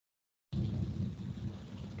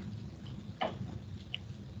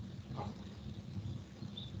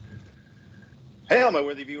Hey, all my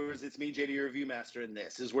worthy viewers, it's me, JD, your review master, and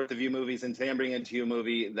this is Worth the View Movies, and today I'm bringing to you a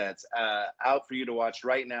movie that's out for you to watch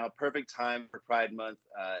right now. Perfect time for Pride Month.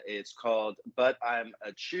 It's called But I'm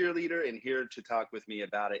a Cheerleader, and here to talk with me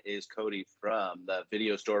about it is Cody from the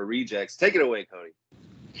Video Store Rejects. Take it away, Cody.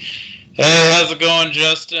 Hey, how's it going,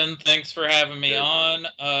 Justin? Thanks for having me Good. on.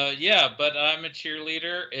 But I'm a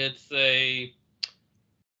Cheerleader. It's a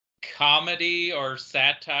comedy or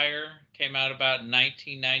satire. Came out about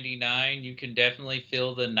 1999. You can definitely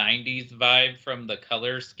feel the 90s vibe from the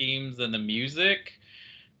color schemes and the music.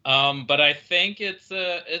 But I think it's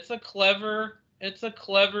a cleverly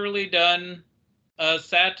done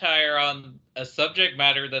satire on a subject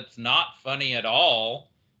matter that's not funny at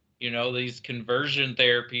all. You know, these conversion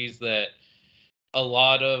therapies that a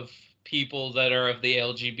lot of people that are of the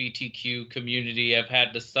LGBTQ community have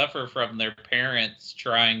had to suffer from their parents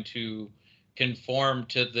trying to conform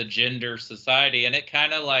to the gender society. And it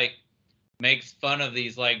kind of like makes fun of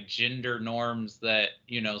these like gender norms that,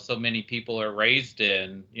 you know, so many people are raised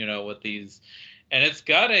in, you know, with these. And it's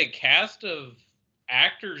got a cast of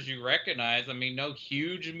actors you recognize. I mean, no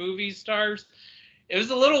huge movie stars. It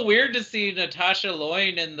was a little weird to see Natasha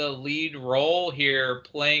Lyonne in the lead role here,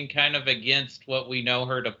 playing kind of against what we know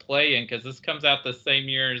her to play in, because this comes out the same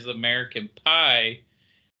year as American Pie,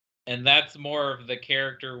 and that's more of the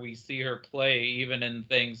character we see her play, even in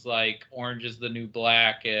things like Orange is the New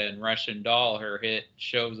Black and Russian Doll, her hit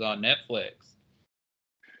shows on Netflix.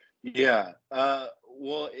 Yeah.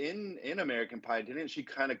 Well, in American Pie, didn't she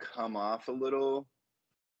kind of come off a little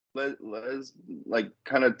like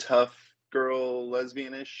kind of tough girl,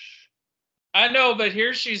 lesbianish? I know, but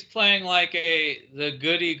here she's playing like the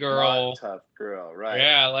goody girl. Not tough girl, right?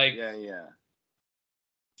 Yeah, like Yeah.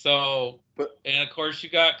 so, But and of course, you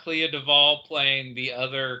got Clea Duvall playing the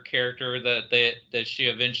other character that she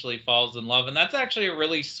eventually falls in love, and that's actually a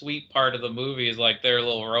really sweet part of the movie. Is like their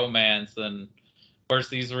little romance, and of course,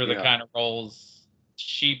 these were the yeah. kind of roles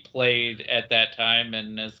she played at that time,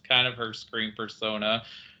 and as kind of her screen persona.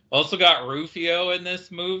 Also got Rufio in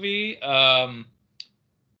this movie. I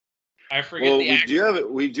forget Well, the actor.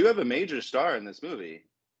 we do have a major star in this movie.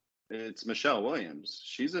 It's Michelle Williams.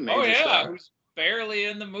 She's a Oh major yeah, star. who's barely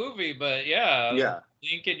in the movie, but yeah, Yeah.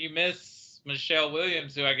 thinking you miss Michelle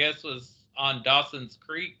Williams, who I guess was on Dawson's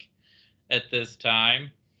Creek at this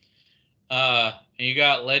time. And you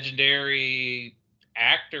got legendary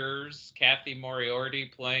actors, Kathy Moriarty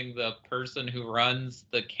playing the person who runs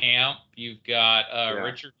the camp. You've got Yeah.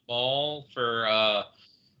 Richard Mole for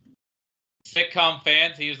sitcom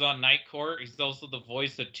fans. He was on Night Court. He's also the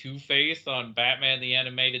voice of Two-Face on Batman the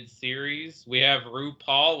Animated Series. We have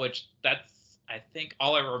RuPaul, which that's I think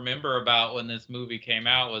all I remember about when this movie came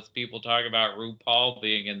out was people talking about RuPaul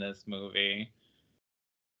being in this movie.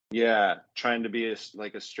 Yeah, trying to be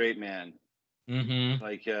like a straight man. Mm-hmm.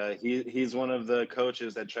 Like he's one of the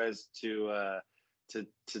coaches that tries to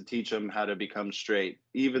teach him how to become straight,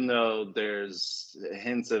 even though there's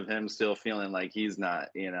hints of him still feeling like he's not.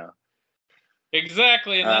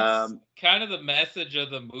 Exactly, and that's Um, kind of the message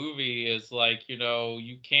of the movie is like, you know,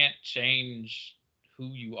 you can't change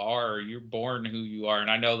who you are. You're born who you are. And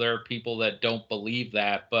I know there are people that don't believe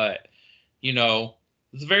that, but you know,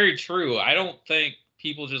 it's very true. I don't think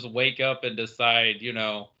people just wake up and decide, you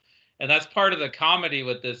know, and that's part of the comedy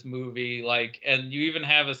with this movie. Like, and you even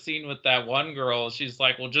have a scene with that one girl. She's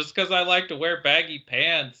like, well, just because I like to wear baggy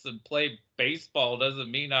pants and play baseball doesn't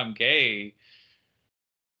mean I'm gay.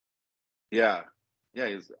 yeah,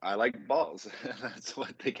 yeah. I like balls. That's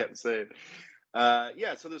what they kept saying.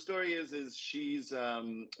 Yeah. So the story is she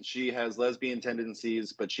has lesbian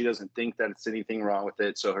tendencies, but she doesn't think that it's anything wrong with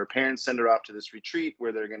it. So her parents send her off to this retreat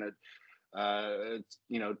where they're gonna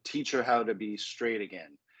teach her how to be straight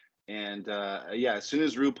again. And yeah, as soon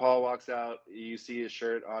as RuPaul walks out, you see a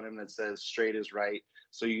shirt on him that says "Straight is right,"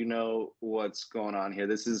 so you know what's going on here.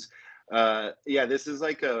 This is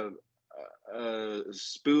like a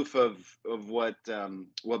spoof of what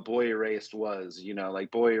Boy Erased was.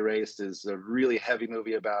 Like Boy Erased is a really heavy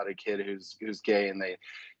movie about a kid who's gay, and they,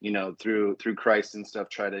 through Christ and stuff,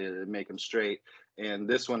 try to make him straight. And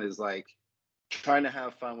this one is like trying to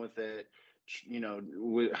have fun with it,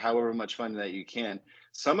 however much fun that you can.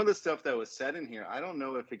 Some of the stuff that was said in here, I don't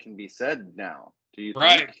know if it can be said now. Do you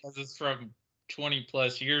Right, think? because it's from 20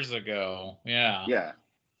 plus years ago. Yeah. Yeah,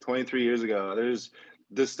 23 years ago. There's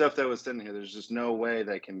the stuff that was said in here. There's just no way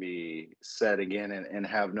that can be said again and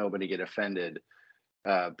have nobody get offended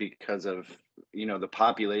because of the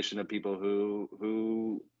population of people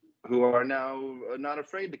who are now not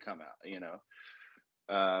afraid to come out.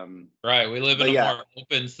 Right. We live in But a yeah, more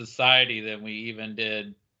open society than we even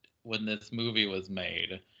did when this movie was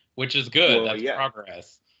made. which is good. Well, That's yeah,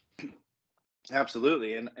 progress.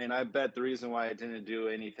 absolutely. And I bet the reason why it didn't do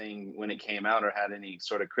anything when it came out or had any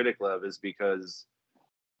sort of critic love is because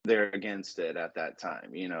they're against it at that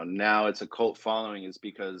time. You know, now it's a cult following is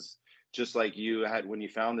because just like you had when you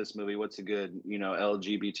found this movie, what's a good, you know,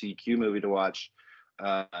 LGBTQ movie to watch?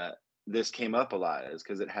 Uh, this came up a lot is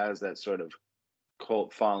because it has that sort of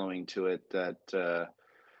cult following to it that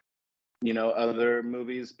you know other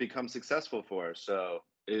movies become successful for. So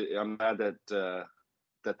I'm glad that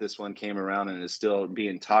that this one came around and is still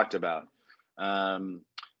being talked about. Um,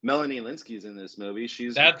 Melanie Linsky's in this movie.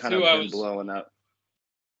 She's That's kind who of I been was blowing up.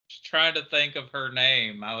 trying to think of her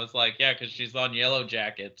name. I was like, yeah, because she's on Yellow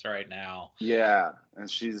Jackets right now. Yeah,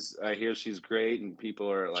 and I hear she's great, and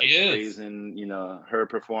people are She like is. praising, you know, her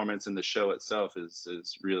performance, and the show itself is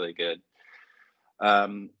really good.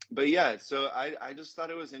 But yeah, so I just thought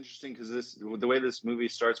it was interesting because this the way this movie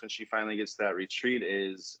starts when she finally gets to that retreat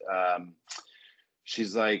is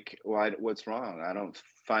she's like, "Why? What's wrong? I don't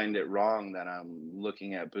find it wrong that I'm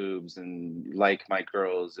looking at boobs and like my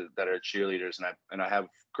girls that are cheerleaders, and I have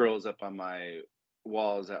girls up on my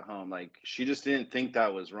walls at home." Like she just didn't think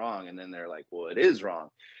that was wrong, and then they're like, "Well, it is wrong,"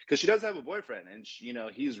 because she does have a boyfriend, and she, you know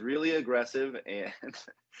he's really aggressive, and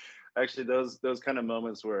actually those kind of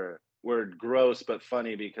moments were gross but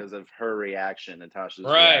funny because of her reaction, Natasha's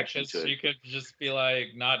Right, reaction because to it. she could just be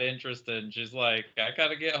like not interested. And she's like, I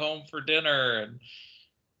gotta get home for dinner. And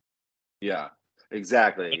Yeah,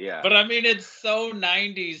 exactly. Yeah, but I mean, it's so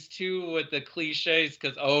 90s too with the cliches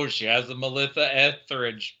because, oh, she has a Melissa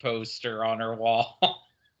Etheridge poster on her wall.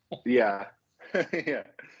 yeah, yeah.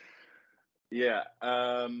 Yeah.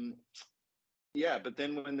 Yeah, but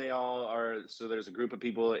then when they all are, so there's a group of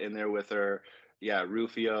people in there with her. Yeah,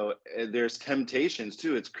 Rufio. There's temptations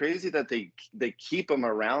too. It's crazy that they keep them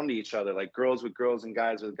around each other, like girls with girls and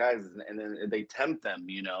guys with guys, and then they tempt them,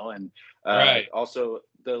 you know. And Right. also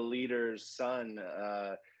the leader's son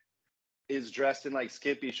is dressed in like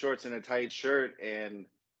skimpy shorts and a tight shirt, and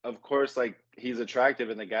of course, like he's attractive,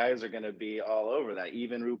 and the guys are gonna be all over that.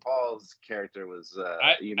 Even RuPaul's character was,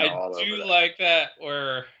 you know, I all over do that. like that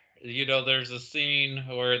where there's a scene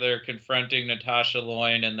where they're confronting Natasha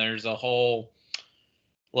Loyne and there's a whole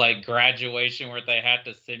like graduation where they had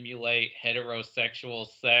to simulate heterosexual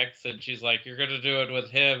sex and she's like, you're gonna do it with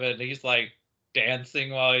him, and he's like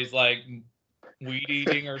dancing while he's like weed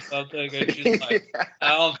eating or something, and she's like,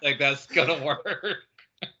 I don't think that's gonna work.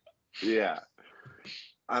 Yeah.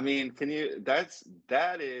 I mean, can you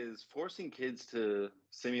that is forcing kids to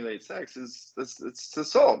simulate sex is that's it's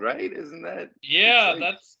assault, right? Isn't that it's Yeah, like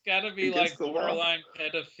that's gotta be against like the law? borderline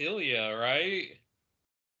pedophilia, right?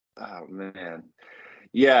 Oh man.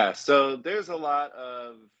 Yeah, so there's a lot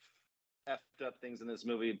of effed up things in this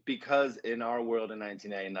movie because in our world in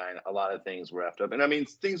 1999, a lot of things were effed up. And I mean,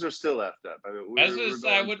 things are still effed up. I mean, As we're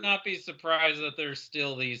I going would through. not be surprised that there's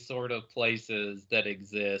still these sort of places that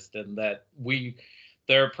exist, and that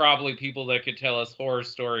there are probably people that could tell us horror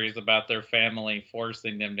stories about their family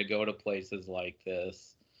forcing them to go to places like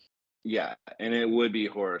this. Yeah, and it would be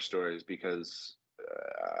horror stories because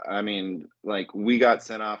I mean, like we got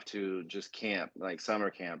sent off to just camp, like summer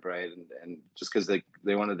camp, right? And just because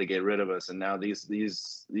they wanted to get rid of us, and now these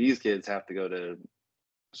kids have to go to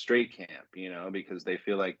straight camp, you know, because they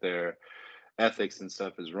feel like their ethics and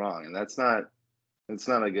stuff is wrong, and that's not it's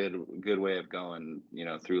not a good way of going, you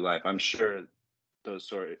know, through life. I'm sure those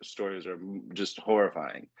stories are just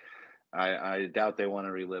horrifying. I doubt they want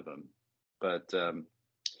to relive them, but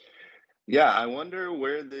yeah, I wonder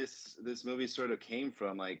where this movie sort of came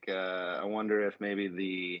from. Like, I wonder if maybe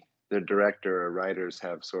the director or writers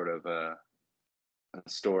have sort of a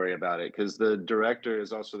story about it because the director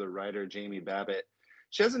is also the writer, Jamie Babbitt.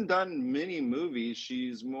 She hasn't done many movies.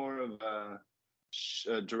 She's more of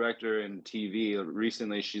a director in TV.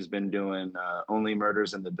 Recently, she's been doing Only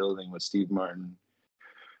Murders in the Building with Steve Martin.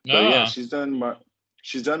 But yeah, Ah, she's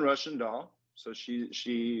done Russian Doll. So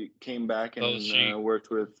she came back so and she worked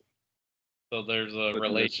so there's a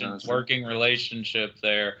with Nick Johnson. working relationship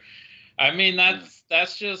there. I mean, Yeah.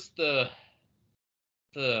 that's just the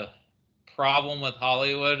problem with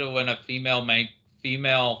Hollywood when a female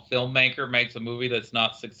filmmaker makes a movie that's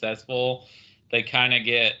not successful, they kind of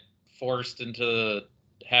get forced into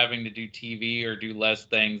having to do TV or do less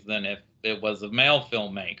things than if it was a male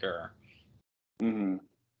filmmaker. Hmm.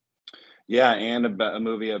 Yeah, and about a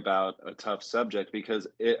movie about a tough subject because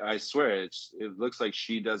I swear it looks like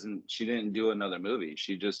she didn't do another movie.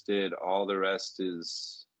 She just did all the rest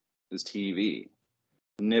is TV.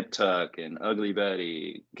 Nip Tuck and Ugly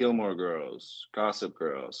Betty, Gilmore Girls, Gossip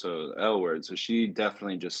Girl, so L Word. So she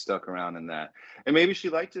definitely just stuck around in that. And maybe she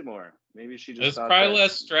liked it more. Maybe she just It's thought probably that,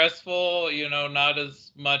 less stressful, not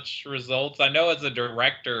as much results. I know as a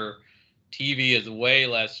director, TV is way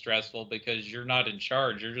less stressful because you're not in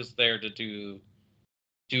charge. You're just there to do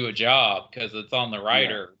a job because it's on the yeah.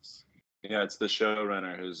 writers. Yeah, it's the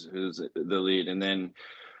showrunner who's the lead. And then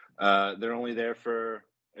they're only there for,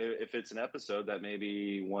 if it's an episode, that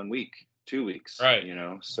maybe 1 week, 2 weeks, Right.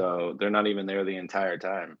 so they're not even there the entire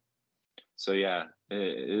time. So yeah,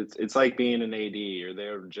 it's like being an AD. You're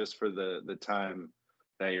there just for the time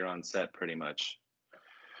that you're on set, pretty much.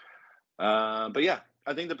 But yeah,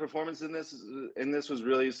 I think the performance in this was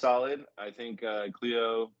really solid. I think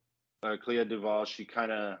Clea Duvall, she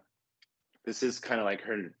kind of, this is kind of like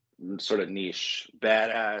her sort of niche,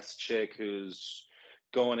 badass chick who's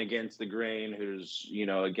going against the grain, who's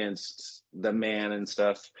against the man and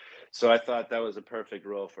stuff. So I thought that was a perfect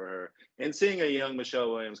role for her. And seeing a young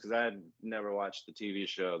Michelle Williams, because I had never watched the TV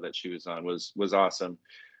show that she was on, was awesome.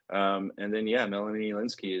 And then yeah, Melanie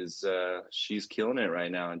Linsky is she's killing it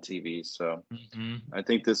right now on TV. So Hmm. I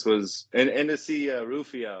think this was, and to see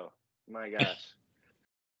Rufio, my gosh.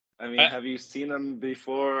 I mean, I have you seen him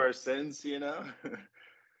before or since?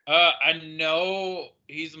 I know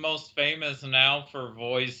he's most famous now for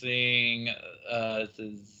voicing.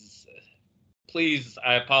 His, please,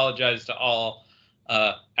 I apologize to all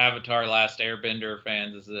Avatar: Last Airbender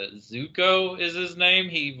fans. Is it Zuko? Is his name?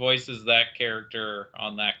 He voices that character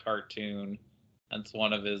on that cartoon. That's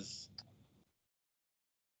one of his.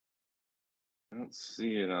 I don't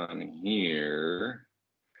see it on here.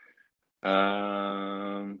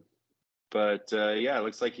 Um, but yeah, it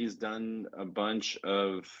looks like he's done a bunch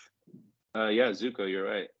of. Yeah, Zuko, you're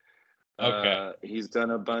right. Okay. He's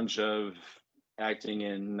done a bunch of acting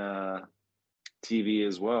in TV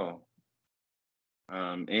as well,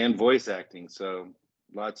 and voice acting. So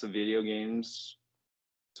lots of video games.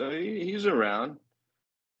 So he's around.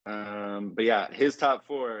 But yeah, his top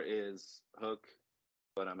four is Hook,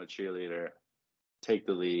 But I'm a Cheerleader, Take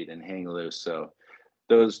the Lead, and Hang Loose. So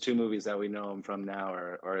those two movies that we know him from now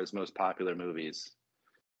are his most popular movies.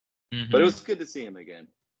 But it Hmm. was good to see him again.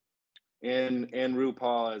 And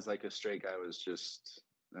RuPaul as like a straight guy was just,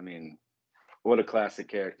 I mean, what a classic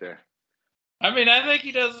character. I mean, I think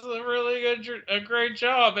he does a really a great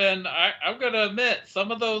job, and I'm gonna admit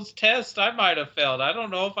some of those tests I might have failed. I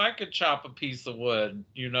don't know if I could chop a piece of wood,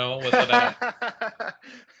 with an axe,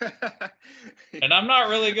 and I'm not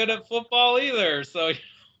really good at football either. So,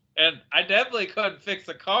 and I definitely couldn't fix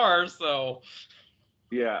a car. So,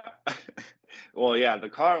 Yeah. Well, yeah, the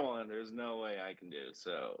car one, there's no way I can do.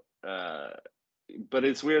 So, but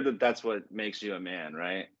it's weird that that's what makes you a man,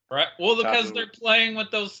 right? right? Well, because Chopping. they're playing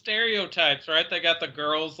with those stereotypes, right? They got the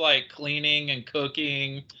girls like cleaning and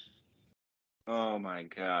cooking. Oh my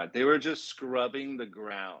God. They were just scrubbing the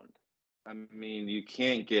ground. I mean, you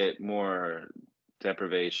can't get more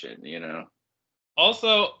deprivation.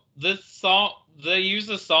 Also, this song, they use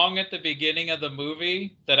a song at the beginning of the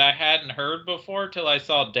movie that I hadn't heard before till I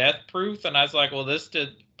saw Death Proof, and I was like, well, this did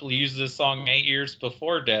use this song 8 years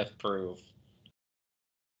before Death Proof.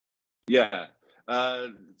 Yeah.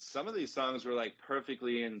 Some of these songs were like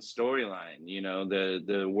perfectly in storyline.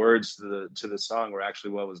 The words to the song were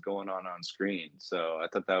actually what was going on screen. So I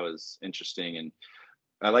thought that was interesting, and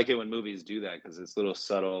I like it when movies do that because it's little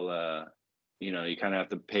subtle. You kind of have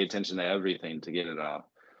to pay attention to everything to get it all.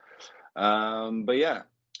 But yeah,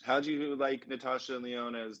 how'd you like Natasha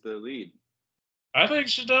Lyonne as the lead? I think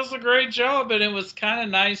she does a great job, and it was kind of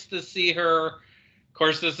nice to see her. Of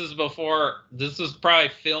course, this was probably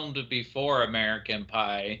filmed before American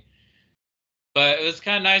Pie, but it was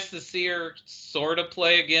kind of nice to see her sort of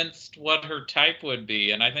play against what her type would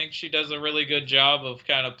be. And I think she does a really good job of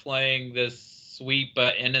kind of playing this sweet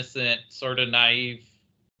but innocent, sort of naive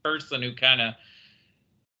person who kind of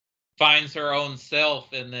finds her own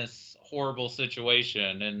self in this horrible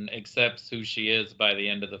situation and accepts who she is by the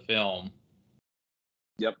end of the film.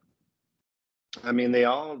 Yep. I mean, they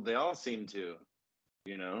all seem to.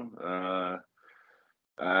 You know,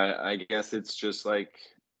 I guess it's just like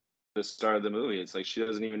the start of the movie. It's like she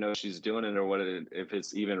doesn't even know she's doing it or if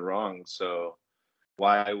it's even wrong. So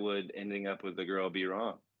why would ending up with the girl be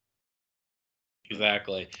wrong?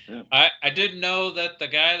 Exactly. Yeah. I didn't know that the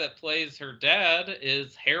guy that plays her dad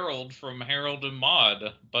is Harold from Harold and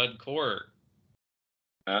Maude, Bud Cort.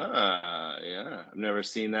 Yeah. I've never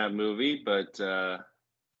seen that movie, but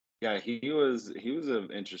yeah, he was an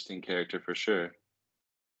interesting character for sure.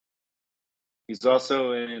 He's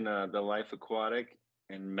also in The Life Aquatic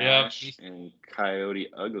and Yep. MASH and Coyote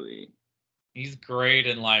Ugly. He's great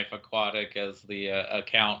in Life Aquatic as the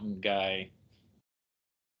accountant guy.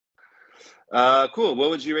 Cool. What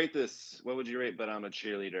would you rate this? What would you rate But I'm a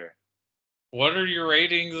Cheerleader? What are your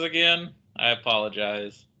ratings again? I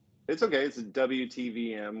apologize. It's okay. It's a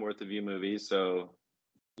WTVM worth of view movie, so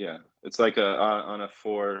yeah, it's like a on a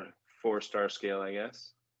four-star scale, I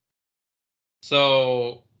guess.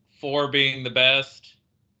 So 4 being the best.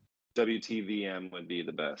 WTVM would be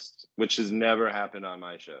the best, which has never happened on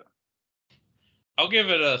my show. I'll give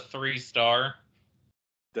it a 3-star.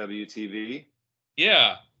 WTV.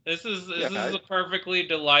 Yeah, this is Yeah, a perfectly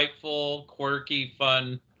delightful, quirky,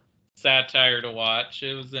 fun satire to watch.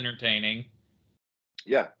 It was entertaining.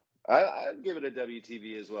 yeah. I'd give it a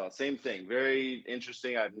WTV as well. Same thing. Very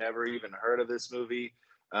interesting. I've never even heard of this movie.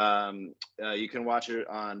 You can watch it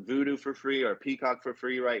on Vudu for free or Peacock for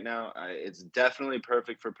free right now. It's definitely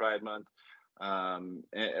perfect for Pride Month,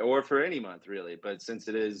 or for any month really. But since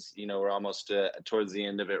it is, we're almost towards the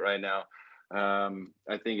end of it right now.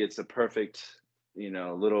 I think it's a perfect,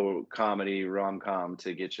 little comedy rom-com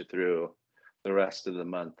to get you through the rest of the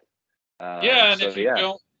month. Yeah, and So if you yeah,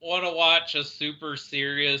 don't want to watch a super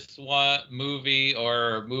serious movie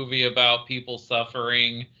or a movie about people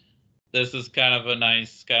suffering, this is kind of a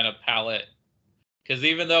nice kind of palette. Because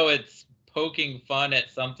even though it's poking fun at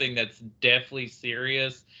something that's deathly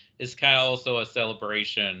serious, it's kind of also a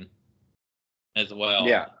celebration as yeah, well.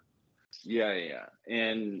 yeah.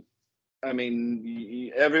 And I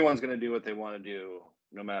mean, everyone's going to do what they want to do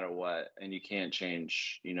no matter what, and you can't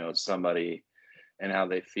change, somebody and how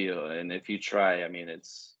they feel. And if you try, I mean,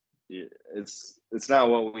 it's not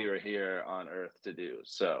what we were here on Earth to do.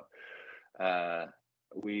 So uh,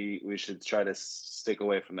 we should try to stick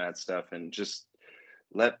away from that stuff and just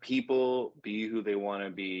let people be who they want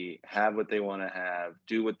to be, have what they want to have,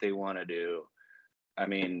 do what they want to do. I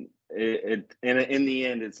mean, in the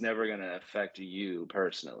end, it's never going to affect you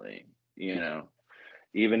personally,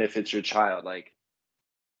 even if it's your child. Like,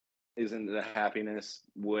 isn't the happiness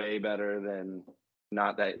way better than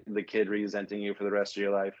not that the kid resenting you for the rest of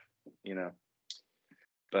your life, you know?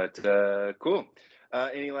 But cool.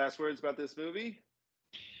 Any last words about this movie?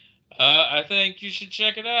 I think you should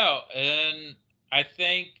check it out. And I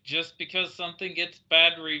think just because something gets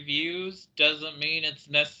bad reviews doesn't mean it's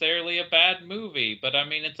necessarily a bad movie. But I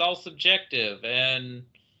mean, it's all subjective, and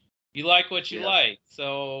you like what you Yeah. like.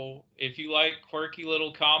 So if you like quirky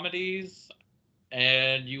little comedies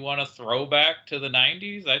and you want to throw back to the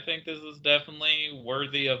 90s, I think this is definitely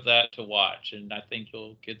worthy of that to watch. And I think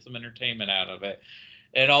you'll get some entertainment out of it.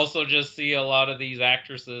 And also just see a lot of these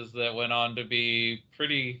actresses that went on to be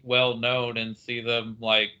pretty well known and see them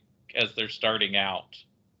like as they're starting out.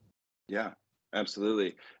 Yeah,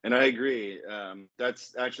 absolutely. And I agree.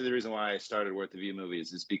 That's actually the reason why I started Worth the View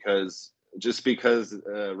movies, is because just because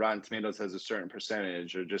Rotten Tomatoes has a certain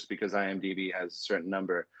percentage, or just because IMDb has a certain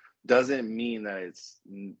number, doesn't mean that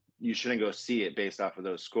you shouldn't go see it based off of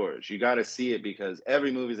those scores. You got to see it because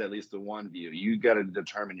every movie is at least a one view. You got to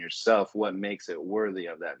determine yourself what makes it worthy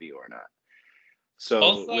of that view or not.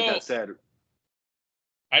 So with that Also, said,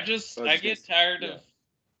 I was I just gonna, get tired yeah, of,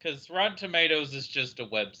 because Rotten Tomatoes is just a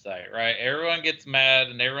website, right? Everyone gets mad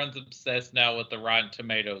and everyone's obsessed now with the Rotten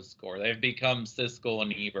Tomatoes score. They've become Siskel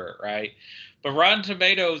and Ebert, right? But Rotten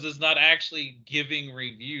Tomatoes is not actually giving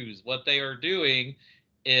reviews. What they are doing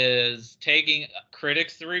is taking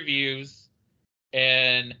critics' reviews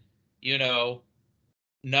and, you know,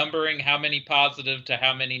 numbering how many positive to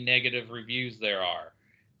how many negative reviews there are.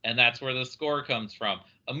 And that's where the score comes from.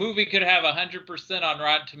 A movie could have 100% on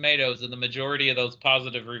Rotten Tomatoes, and the majority of those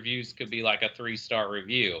positive reviews could be like a 3-star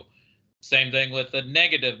review. Same thing with a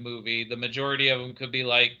negative movie. The majority of them could be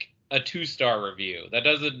like a 2-star review. That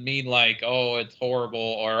doesn't mean like, oh, it's horrible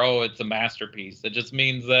or oh, it's a masterpiece. It just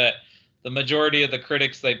means that the majority of the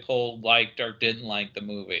critics they polled liked or didn't like the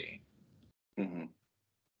movie. hmm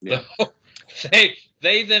yeah, So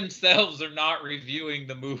they themselves are not reviewing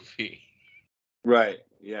the movie. right,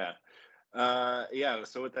 yeah. Yeah,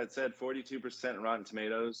 so with that said, 42% Rotten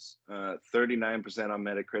Tomatoes, 39% on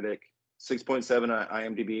Metacritic, 6.7 on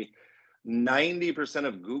IMDb. 90%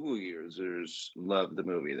 of Google users love the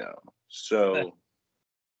movie though. So,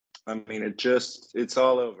 I mean, it's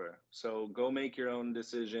all over. So go make your own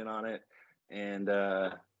decision on it. And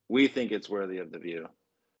we think it's worthy of the view.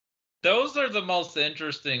 Those are the most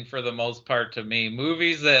interesting for the most part to me.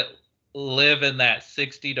 Movies that live in that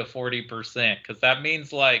 60 to 40%, because that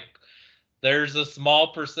means like there's a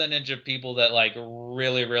small percentage of people that like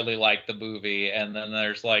really, really like the movie, and then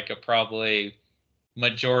there's like a probably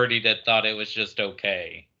majority that thought it was just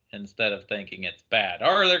okay instead of thinking it's bad.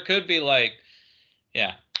 Or there could be like,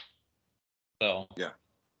 yeah. So Yeah.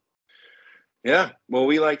 Yeah, well,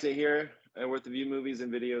 we like to hear Worth the View movies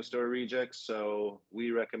and video store rejects, so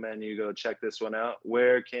we recommend you go check this one out.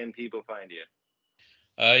 Where can people find you?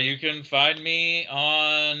 You can find me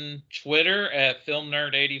on Twitter at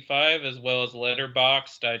FilmNerd85 as well as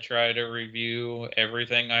Letterboxd. I try to review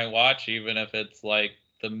everything I watch, even if it's like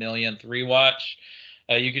the millionth rewatch.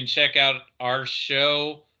 You can check out our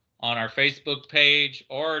show on our Facebook page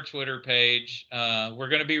or our Twitter page. We're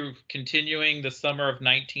going to be continuing the summer of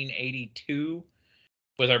 1982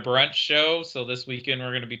 with our brunch show. So this weekend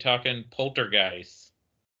we're going to be talking Poltergeist.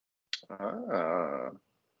 Ah,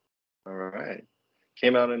 all right.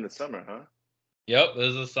 Came out in the summer, huh? Yep, this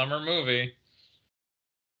is a summer movie.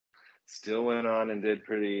 Still went on and did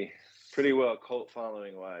pretty well cult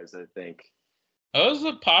following wise, I think. It was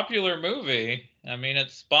a popular movie. I mean, it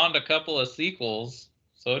spawned a couple of sequels,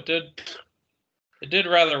 so it did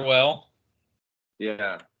rather well.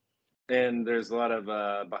 Yeah. And there's a lot of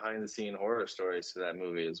behind the scene horror stories to that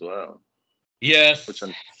movie as well, which Yes,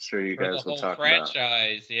 I'm sure you for the guys will whole talk about.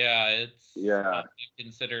 franchise. Yeah, it's Yeah. often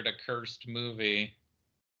considered a cursed movie.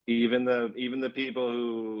 Even the people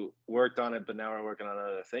who worked on it but now are working on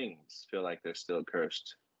other things feel like they're still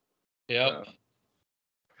cursed. Yep.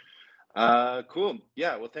 So cool.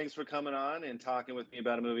 Yeah, well, thanks for coming on and talking with me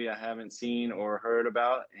about a movie I haven't seen or heard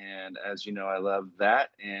about. And as you know, I love that,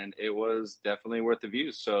 and it was definitely worth the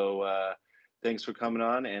view. So thanks for coming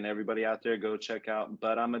on, and everybody out there, go check out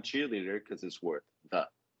But I'm a Cheerleader because it's worth the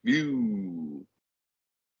view.